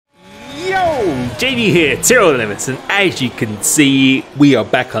JD here, Zero Limits, and as you can see, we are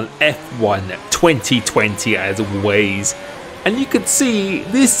back on F1 2020 as always. And you can see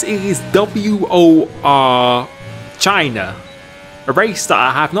this is WOR China, a race that I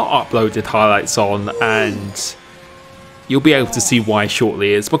have not uploaded highlights on, and you'll be able to see why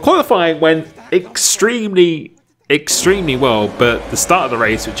shortly. But qualifying went extremely well, but the start of the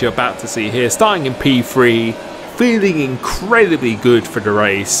race, which you're about to see here, starting in P3, feeling incredibly good for the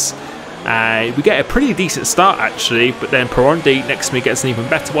race. We get a pretty decent start actually, but then Perondi next to me gets an even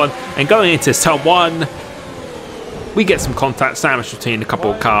better one, and going into turn 1 we get some contact sandwich between a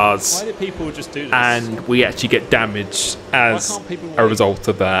couple of cars. Why do people just do this? And we actually get damaged as a result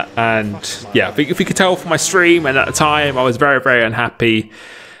of that. And yeah, if you could tell from my stream, and at the time I was very unhappy.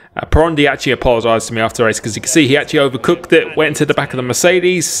 Perondi actually apologised to me after the race, because you can see he actually overcooked it, went into the back of the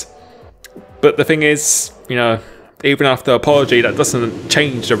Mercedes. But the thing is, you know, even after apology, that doesn't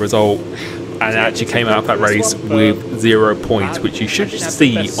change the result, and it actually came out of that race with 0 points, which you should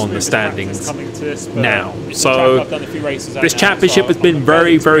see on the standings now. So this championship has been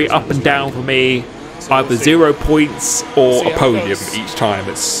very up and down for me, either 0 points or a podium each time.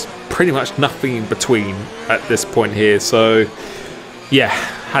 It's pretty much nothing in between at this point here. So yeah,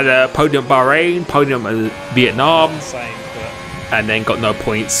 had a podium at Bahrain, podium at Vietnam, and then got no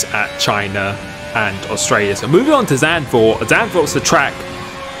points at China and Australia. So moving on to Zandvoort. Zandvoort's the track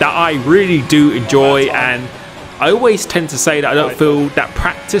that I really do enjoy, and I always tend to say that I don't feel that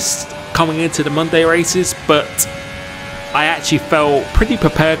practiced coming into the Monday races, but I actually felt pretty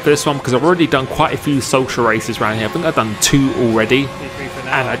prepared for this one because I've already done quite a few social races around here. I think I've done 2 already,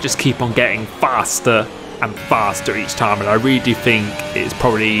 and I just keep on getting faster and faster each time, and I really do think it's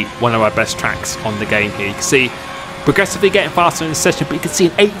probably one of my best tracks on the game here. You can see progressively getting faster in the session, but you can see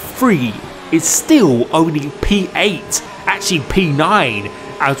an 8.3 is still only P8, actually P9,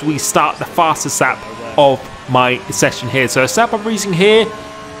 as we start the fastest lap of my session here. So the lap I'm using here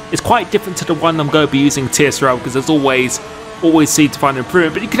is quite different to the one I'm going to be using TSRL, because there's always seem to find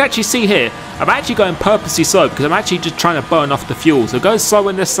improvement. But you can actually see here, I'm actually going purposely slow because I'm actually just trying to burn off the fuel. So go slow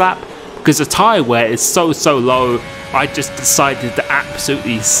in this lap because the tyre wear is so low. I just decided to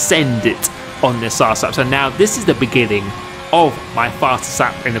absolutely send it on this last lap. So now this is the beginning of my fastest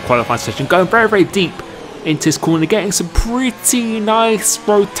lap in the qualifying session, going very deep into this corner, getting some pretty nice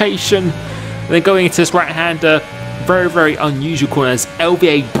rotation, and then going into this right-hander, very unusual corner as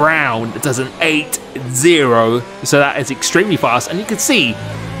LVA Brown does an 8.0, so that is extremely fast. And you can see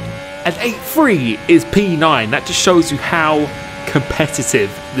an 8.3 is P9. That just shows you how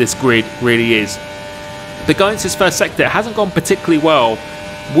competitive this grid really is. But going into this first sector, it hasn't gone particularly well.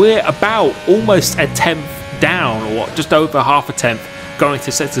 We're about almost a 10th down, or just over half a tenth going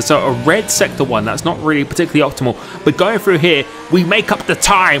to sector. So a red sector 1, that's not really particularly optimal, but going through here we make up the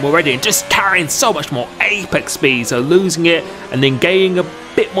time already and just carrying so much more apex speed, so losing it and then gaining a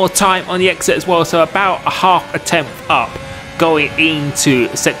bit more time on the exit as well. So about a half a tenth up going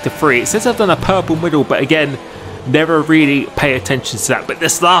into sector 3. It says I've done a purple middle, but again, never really pay attention to that. But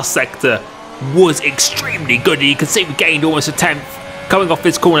this last sector was extremely good, and you can see we gained almost a tenth coming off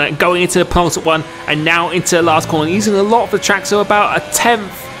this corner and going into the penultimate one, and now into the last corner, using a lot of the track. So about a tenth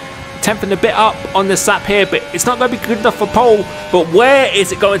and a bit up on this lap here, but it's not going to be good enough for pole. But where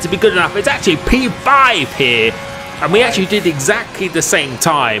is it going to be good enough? It's actually P5 here, and we actually did exactly the same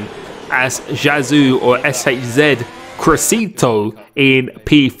time as Yazoo or SHZ Crescito in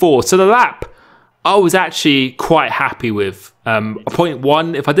P4. So the lap I was actually quite happy with. A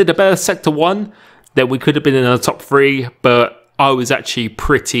 0.1, if I did a better sector 1, then we could have been in the top 3, but I was actually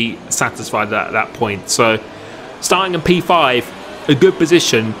pretty satisfied at that point. So starting in P5, a good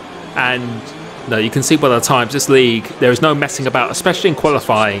position, and no, you can see by the times this league, there is no messing about, especially in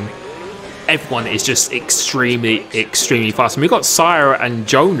qualifying. Everyone is just extremely fast, and we've got Syra and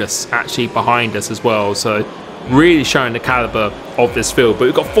Jonas actually behind us as well, so really showing the caliber of this field. But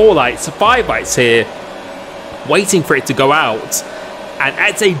we've got 4 lights, 5 lights here waiting for it to go out. And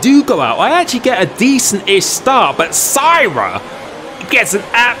as they do go out, I actually get a decent-ish start, but Syra gets an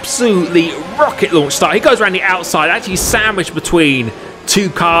absolutely rocket launch start. He goes around the outside, actually sandwiched between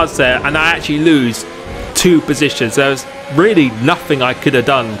 2 cars there, and I actually lose 2 positions. There's really nothing I could have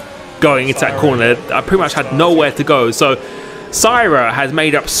done going into that corner. I pretty much had nowhere to go. So Syra has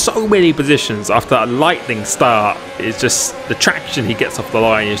made up so many positions after a lightning start. It's just the traction he gets off the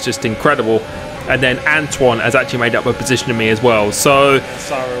line is just incredible. And then Antoine has actually made up a position to me as well. So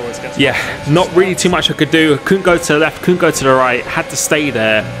yeah, not really too much I could do. Couldn't go to the left, couldn't go to the right, had to stay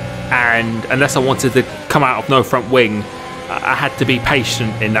there. And unless I wanted to come out of no front wing, I had to be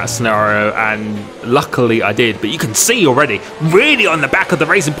patient in that scenario, and luckily I did. But you can see already, really on the back of the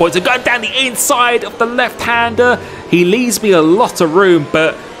racing points, I'm going down the inside of the left-hander. He leaves me a lot of room,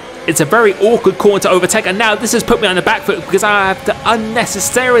 but it's a very awkward corner to overtake. And now this has put me on the back foot because I have to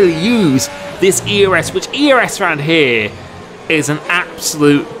unnecessarily use this ERS, which ERS around here is an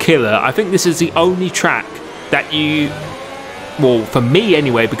absolute killer. I think this is the only track that you, well, for me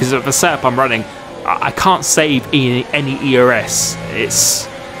anyway, because of the setup I'm running, I can't save any ERS. It's,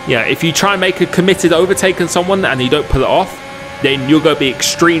 yeah, if you try and make a committed overtake on someone and you don't pull it off, then you're going to be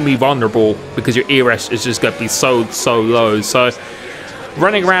extremely vulnerable because your ERS is just going to be so low. So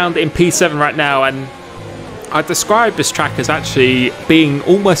running around in P7 right now, and I describe this track as actually being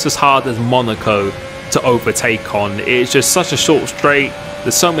almost as hard as Monaco to overtake on. It's just such a short straight.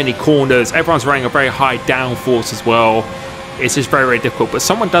 There's so many corners. Everyone's running a very high downforce as well. It's just very difficult. But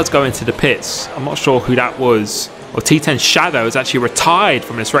someone does go into the pits. I'm not sure who that was. Or T10 Shadow is actually retired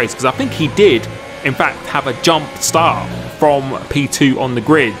from this race, because I think he did, in fact, have a jump start from P2 on the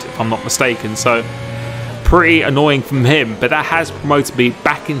grid, if I'm not mistaken. So pretty annoying from him. But that has promoted me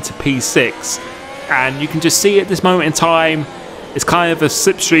back into P6. And you can just see at this moment in time, it's kind of a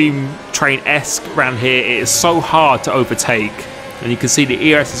slipstream train-esque around here. It is so hard to overtake. And you can see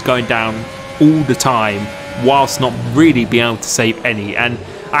the ERS is going down all the time, whilst not really being able to save any. And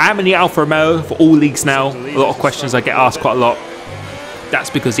I am in the Alfa Romeo for all leagues now. A lot of questions I get asked quite a lot. That's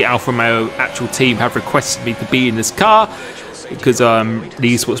because the Alfa Romeo actual team have requested me to be in this car, because the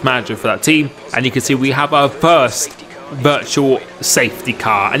esports manager for that team. And you can see we have our first virtual safety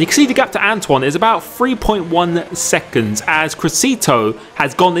car, and you can see the gap to Antoine is about 3.1 seconds as Crescito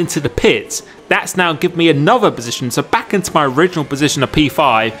has gone into the pits. That's now given me another position, so back into my original position of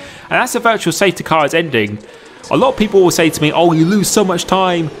P5, and that's the virtual safety car is ending. A lot of people will say to me, oh, you lose so much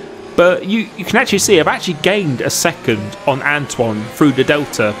time, but you can actually see I've actually gained a second on Antoine through the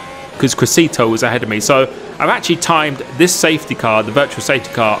Delta, because Crescito was ahead of me. So I've actually timed this safety car, the virtual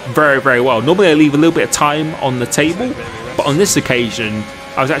safety car, very well. Normally I leave a little bit of time on the table, but on this occasion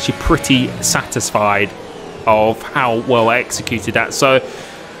I was actually pretty satisfied of how well I executed that. So,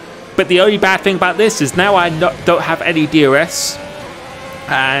 but the only bad thing about this is now I don't have any DRS,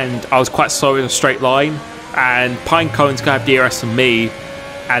 and I was quite slow in a straight line, and Pinecone's going to have DRS than me.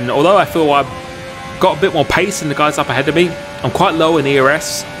 And although I feel I've got a bit more pace than the guys up ahead of me, I'm quite low in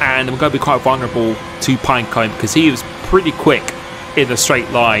ERS, and I'm going to be quite vulnerable to Pinecone because he was pretty quick in a straight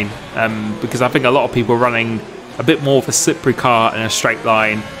line, because I think a lot of people are running a bit more of a slippery car in a straight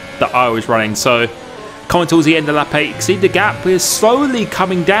line that I was running. So coming towards the end of lap 8, you can see the gap is slowly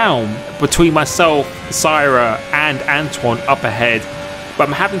coming down between myself, Syra and Antoine up ahead, but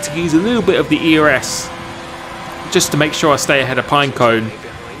I'm having to use a little bit of the ERS just to make sure I stay ahead of Pinecone,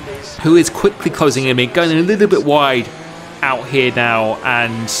 who is quickly closing in me, going a little bit wide out here now.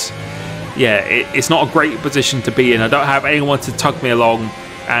 And yeah, it's not a great position to be in. I don't have anyone to tug me along,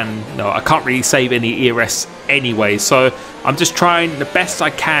 and no, I can't really save any ERS anyway, so I'm just trying the best I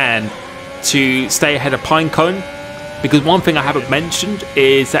can to stay ahead of Pinecone, because one thing I haven't mentioned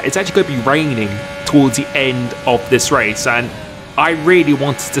is that it's actually going to be raining towards the end of this race, and I really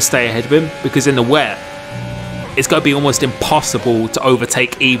wanted to stay ahead of him because in the wet it's going to be almost impossible to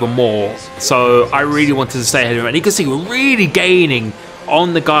overtake even more. So I really wanted to stay ahead of him, and you can see we're really gaining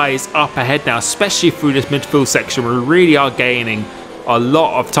on the guys up ahead now, especially through this midfield section. We really are gaining a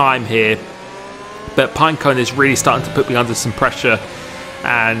lot of time here, but Pinecone is really starting to put me under some pressure.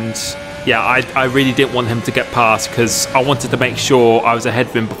 And yeah, I really didn't want him to get past, because I wanted to make sure I was ahead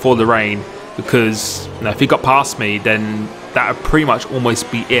of him before the rain, because you know, if he got past me, then that would pretty much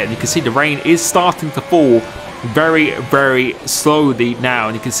almost be it. And you can see the rain is starting to fall very slowly now,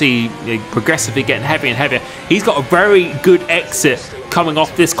 and you can see progressively getting heavier and heavier. He's got a very good exit coming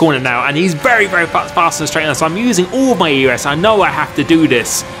off this corner now, and he's very fast and straight now, so I'm using all of my ERS. I know I have to do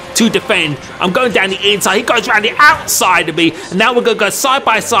this to defend. I'm going down the inside, he goes around the outside of me, and now we're going to go side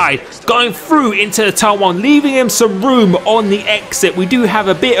by side, going through into the turn 1, leaving him some room on the exit. We do have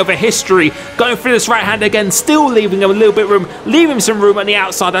a bit of a history going through this right hand again, still leaving him a little bit of room, leaving him some room on the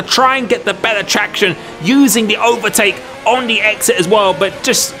outside. I try and get the better traction using the overtake on the exit as well, but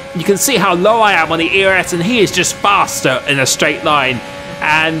just you can see how low I am on the ERS, and he is just faster in a straight line.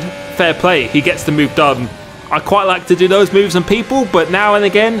 And fair play, he gets the move done. I quite like to do those moves on people, but now and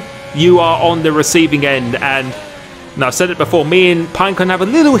again you are on the receiving end. And I've said it before, me and Pinecone have a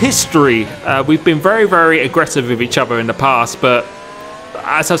little history. We've been very aggressive with each other in the past, but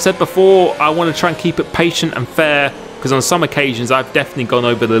as I've said before, I want to try and keep it patient and fair, because on some occasions I've definitely gone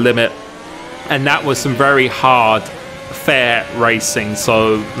over the limit, and that was some very hard, fair racing.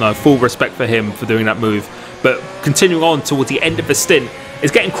 So no, full respect for him for doing that move. But continuing on towards the end of the stint,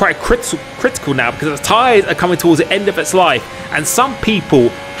 it's getting quite critical now because the tyres are coming towards the end of its life, and some people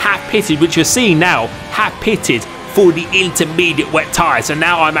have pitted, which you're seeing now, have pitted for the intermediate wet tyres. So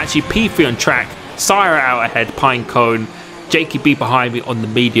now I'm actually P3 on track, Syrah out ahead, Pinecone, JKB behind me on the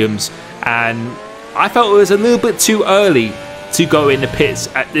mediums, and I felt it was a little bit too early to go in the pits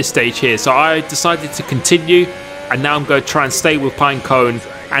at this stage here, so I decided to continue, and now I'm going to try and stay with Pinecone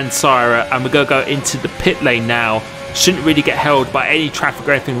and Syrah, and we're going to go into the pit lane now. Shouldn't really get held by any traffic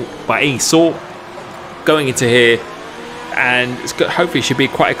or anything by any sort going into here, and it's good, hopefully should be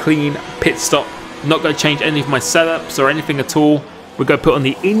quite a clean pit stop. Not going to change any of my setups or anything at all. We're going to put on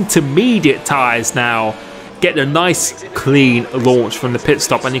the intermediate tyres now, get a nice clean launch from the pit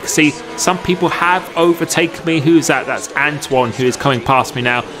stop, and you can see some people have overtaken me. Who's that? That's Antoine, who is coming past me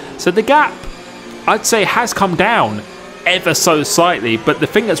now. So the gap, I'd say, has come down ever so slightly, but the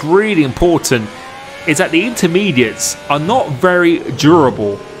thing that's really important is that the intermediates are not very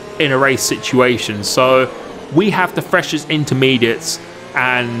durable in a race situation. So we have the freshest intermediates,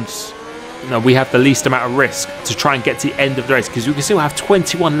 and we have the least amount of risk to try and get to the end of the race, because we can still have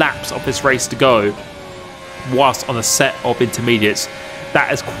 21 laps of this race to go whilst on a set of intermediates.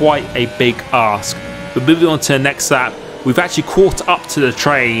 That is quite a big ask. But moving on to the next lap, we've actually caught up to the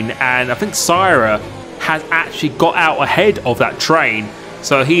train, and I think Syrah has actually got out ahead of that train.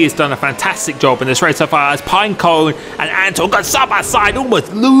 So he has done a fantastic job in this race so far, as Pinecone and Anton got side by side,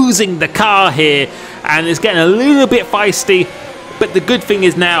 almost losing the car here, and it's getting a little bit feisty. But the good thing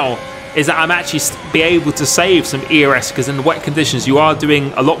is now is that I'm actually be able to save some ERS, because in the wet conditions you are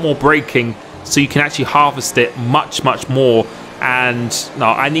doing a lot more braking, so you can actually harvest it much more. And no,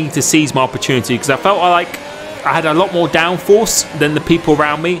 I need to seize my opportunity, because I felt like I had a lot more downforce than the people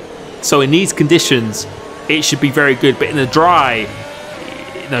around me. So in these conditions it should be very good, but in the dry,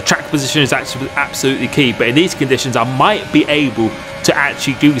 track position is actually absolutely key. But in these conditions I might be able to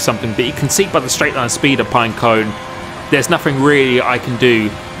actually do something. But you can see by the straight line speed of Pinecone, there's nothing really I can do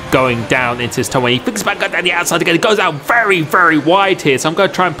going down into this turn. When he thinks about going down the outside again, it goes out very wide here. So I'm going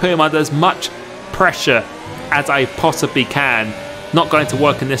to try and put him under as much pressure as I possibly can. Not going to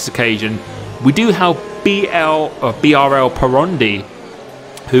work on this occasion. We do have BRL Parondi,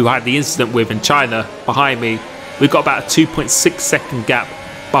 who I had the incident with in China, behind me. We've got about a 2.6 second gap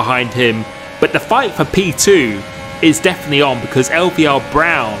behind him. But the fight for P2 is definitely on, because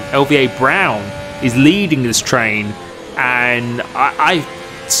LVA Brown is leading this train, and I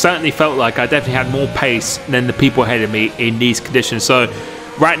certainly felt like I definitely had more pace than the people ahead of me in these conditions. So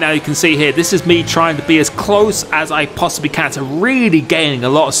right now you can see here, this is me trying to be as close as I possibly can to really gaining a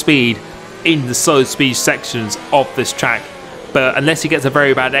lot of speed in the slow speed sections of this track. But unless he gets a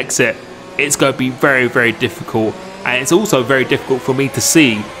very bad exit, it's going to be very difficult. And it's also very difficult for me to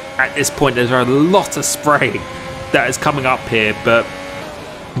see at this point. There's a lot of spray that is coming up here, but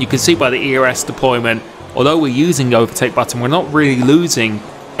you can see by the ERS deployment, although we're using the overtake button, we're not really losing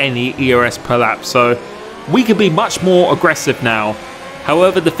any ERS per lap. So we can be much more aggressive now.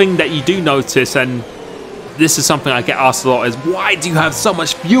 However, the thing that you do notice, and this is something I get asked a lot, is why do you have so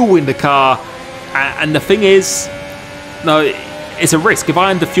much fuel in the car? And the thing is, no, it's a risk. If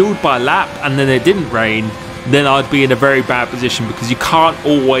I underfueled by a lap and then it didn't rain, then I'd be in a very bad position, because you can't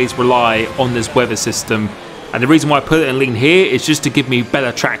always rely on this weather system. And the reason why I put it in lean here is just to give me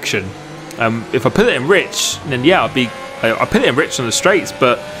better traction. If I put it in rich, then yeah, I put it in rich on the straights,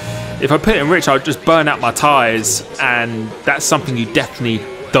 but if I put it in rich, I'll just burn out my tyres, and that's something you definitely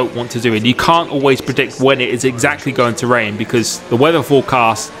don't want to do. And you can't always predict when it is exactly going to rain, because the weather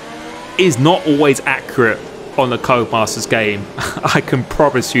forecast is not always accurate on the Codemasters game. I can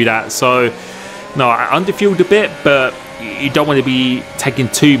promise you that. So no, I underfueled a bit, but you don't want to be taking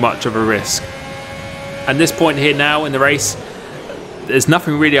too much of a risk. And this point here now in the race, there's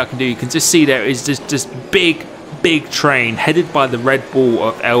nothing really I can do. You can just see there is just this big train headed by the Red Bull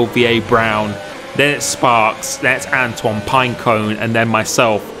of LVA Brown. Then it's Sparks, then it's Antoine, Pinecone, and then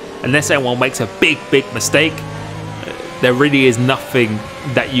myself. Unless anyone makes a big mistake, there really is nothing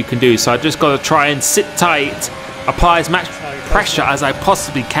that you can do. So I just got to try and sit tight, apply as much pressure as I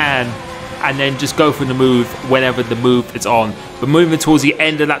possibly can, and then just go for the move whenever the move is on. But moving towards the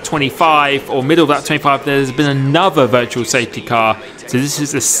end of that 25, or middle of that 25, there's been another virtual safety car. So this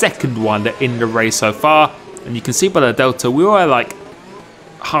is the second one in the race so far. And you can see by the delta, we were like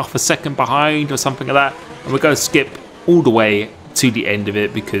half a second behind or something like that. And we're going to skip all the way to the end of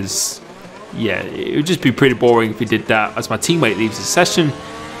it, because yeah, it would just be pretty boring if we did that, as my teammate leaves the session.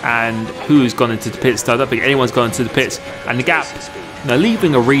 And who's gone into the pits? I don't think anyone's gone into the pits. And the gap,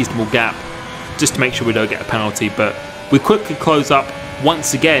 leaving a reasonable gap just to make sure we don't get a penalty. But we quickly close up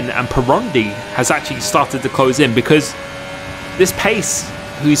once again, and Perondi has actually started to close in, because this pace,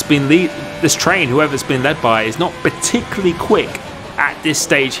 this train, whoever's been led by, is not particularly quick at this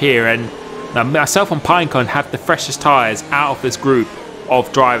stage here. And myself and Pinecone have the freshest tyres out of this group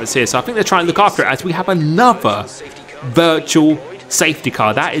of drivers here, so I think they're trying to look after it, as we have another virtual safety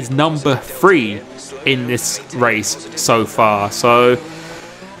car. That is number 3 in this race so far. So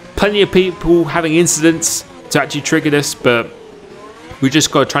plenty of people having incidents to actually trigger this, but we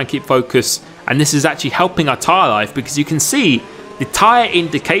just got to try and keep focus. And this is actually helping our tyre life, because you can see the tyre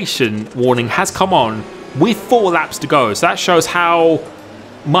indication warning has come on with 4 laps to go. So that shows how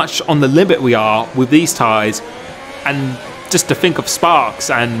much on the limit we are with these tyres. And just to think of Sparks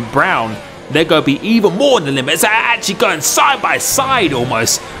and Brown, they're going to be even more than the limit. They're actually going side by side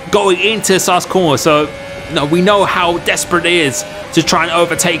almost, going into this last corner. So we know how desperate it is to try and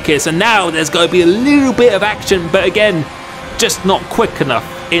overtake us. And now there's going to be a little bit of action, but again, just not quick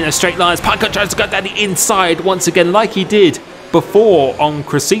enough in a straight line. Pinecone tries to go down the inside once again, like he did before on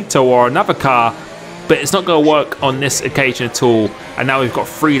Crescito or another car, but it's not going to work on this occasion at all. And now we've got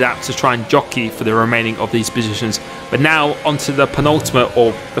 3 laps to try and jockey for the remaining of these positions. But now onto the penultimate,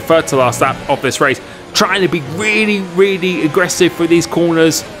 or the third to last lap of this race, trying to be really, really aggressive for these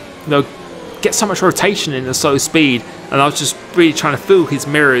corners. Get so much rotation in the slow speed. And I was just really trying to fill his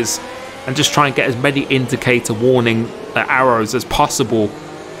mirrors and just try and get as many indicator warning arrows as possible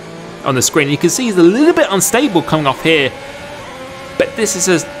on the screen. You can see he's a little bit unstable coming off here, but this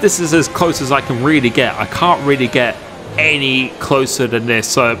is as close as I can really get. I can't really get any closer than this.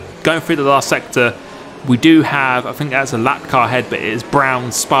 So going through the last sector, we do have, I think that's a lap car ahead, but it is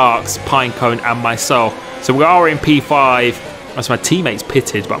Brown, Sparks, Pinecone and myself. So we are in P5. That's my teammate's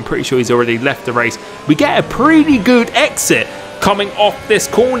pitted, but I'm pretty sure he's already left the race. We get a pretty good exit coming off this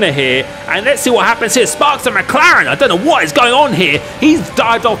corner here, and let's see what happens here. Sparks and McLaren, I don't know what is going on here. He's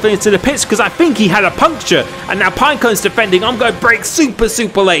dived off into the pits because I think he had a puncture, and now Pinecone's defending. I'm going to brake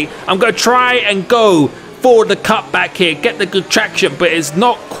super late. I'm going to try and go for the cut back here, get the good traction, but it's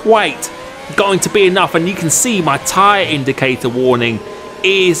not quite going to be enough. And you can see my tyre indicator warning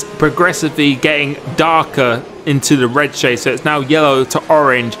is progressively getting darker into the red shade, so it's now yellow to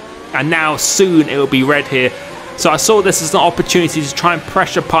orange, and now soon it will be red here. So I saw this as an opportunity to try and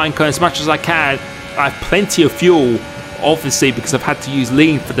pressure Pinecone as much as I can. I have plenty of fuel, obviously, because I've had to use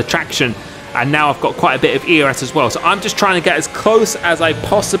lean for the traction, and now I've got quite a bit of ERS as well. So I'm just trying to get as close as I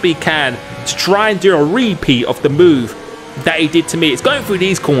possibly can to try and do a repeat of the move that he did to me. It's going through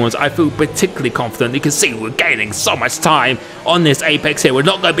these corners, I feel particularly confident. You can see we're gaining so much time on this apex here. We're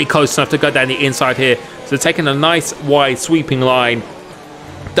not going to be close enough to go down the inside here. So taking a nice wide sweeping line,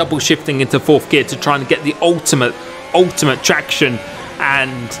 double shifting into 4th gear to try and get the ultimate traction.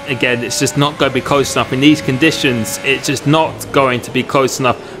 And again, it's just not going to be close enough in these conditions. It's just not going to be close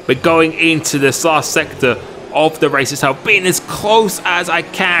enough. But going into this last sector of the race itself, being as close as I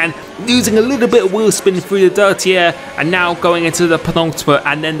can, using a little bit of wheel spin through the dirty air, and now going into the penultimate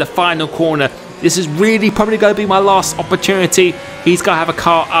and then the final corner. This is really probably going to be my last opportunity. He's going to have a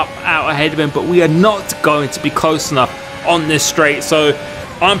car out ahead of him, but we are not going to be close enough on this straight. So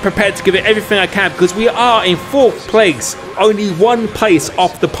I'm prepared to give it everything I can, because we are in 4th place, only 1 place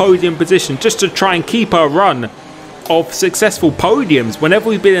off the podium position, just to try and keep our run of successful podiums. Whenever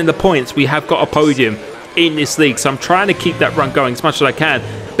we've been in the points, we have got a podium in this league, so I'm trying to keep that run going as much as I can.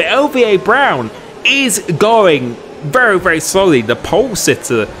 But LVA Brown is going very slowly. The pole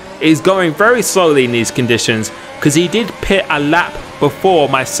sitter is going very slowly in these conditions, because he did pit a lap before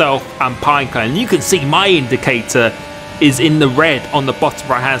myself and Pinecone, and you can see my indicator is in the red on the bottom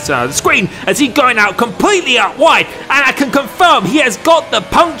right hand side of the screen as he's going out completely out wide, and I can confirm he has got the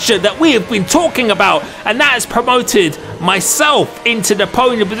puncture that we have been talking about, and that has promoted myself into the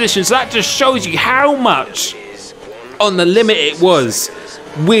podium position. So that just shows you how much on the limit it was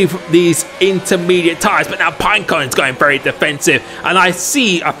with these intermediate tyres. But now Pinecone's going very defensive, and I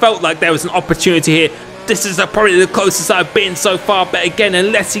felt like there was an opportunity here. This is probably the closest I've been so far, but again,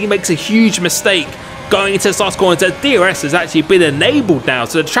 unless he makes a huge mistake going into this last corner, the DRS has actually been enabled now,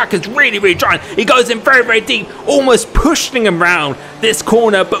 so the track is really drying. He goes in very deep, almost pushing him around this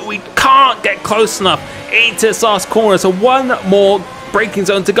corner, but we can't get close enough into this last corner. So 1 more braking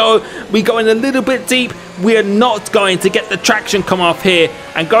zone to go. We go in a little bit deep. We are not going to get the traction come off here,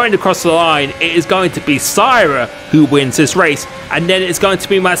 and going across the line, it is going to be Syra who wins this race, and then it's going to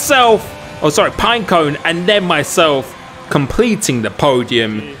be myself, Pinecone, and then myself completing the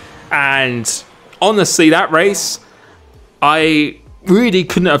podium. And honestly, that race, I really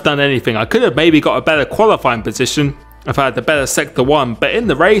couldn't have done anything. I could have maybe got a better qualifying position if I had the better sector 1, but in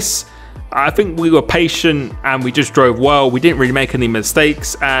the race, I think we were patient and we just drove well. We didn't really make any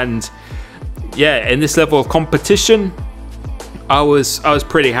mistakes, and yeah, in this level of competition, I was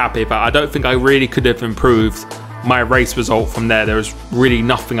pretty happy. But I don't think I really could have improved my race result from there. There was really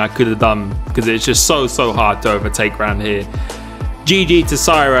nothing I could have done because it's just so hard to overtake around here. GG to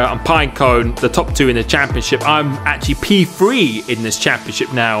Syra and Pinecone, the top 2 in the championship. I'm actually P3 in this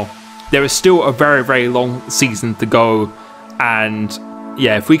championship now. There is still a very long season to go, and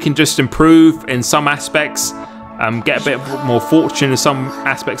yeah, if we can just improve in some aspects, get a bit more fortune in some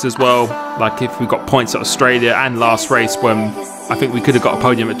aspects as well, like if we got points at Australia and last race when I think we could have got a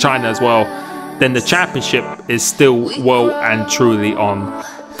podium at China as well, then the championship is still well and truly on.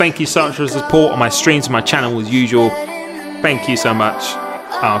 Thank you so much for the support on my streams and my channel as usual. Thank you so much.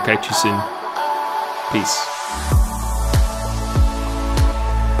 I'll catch you soon. Peace.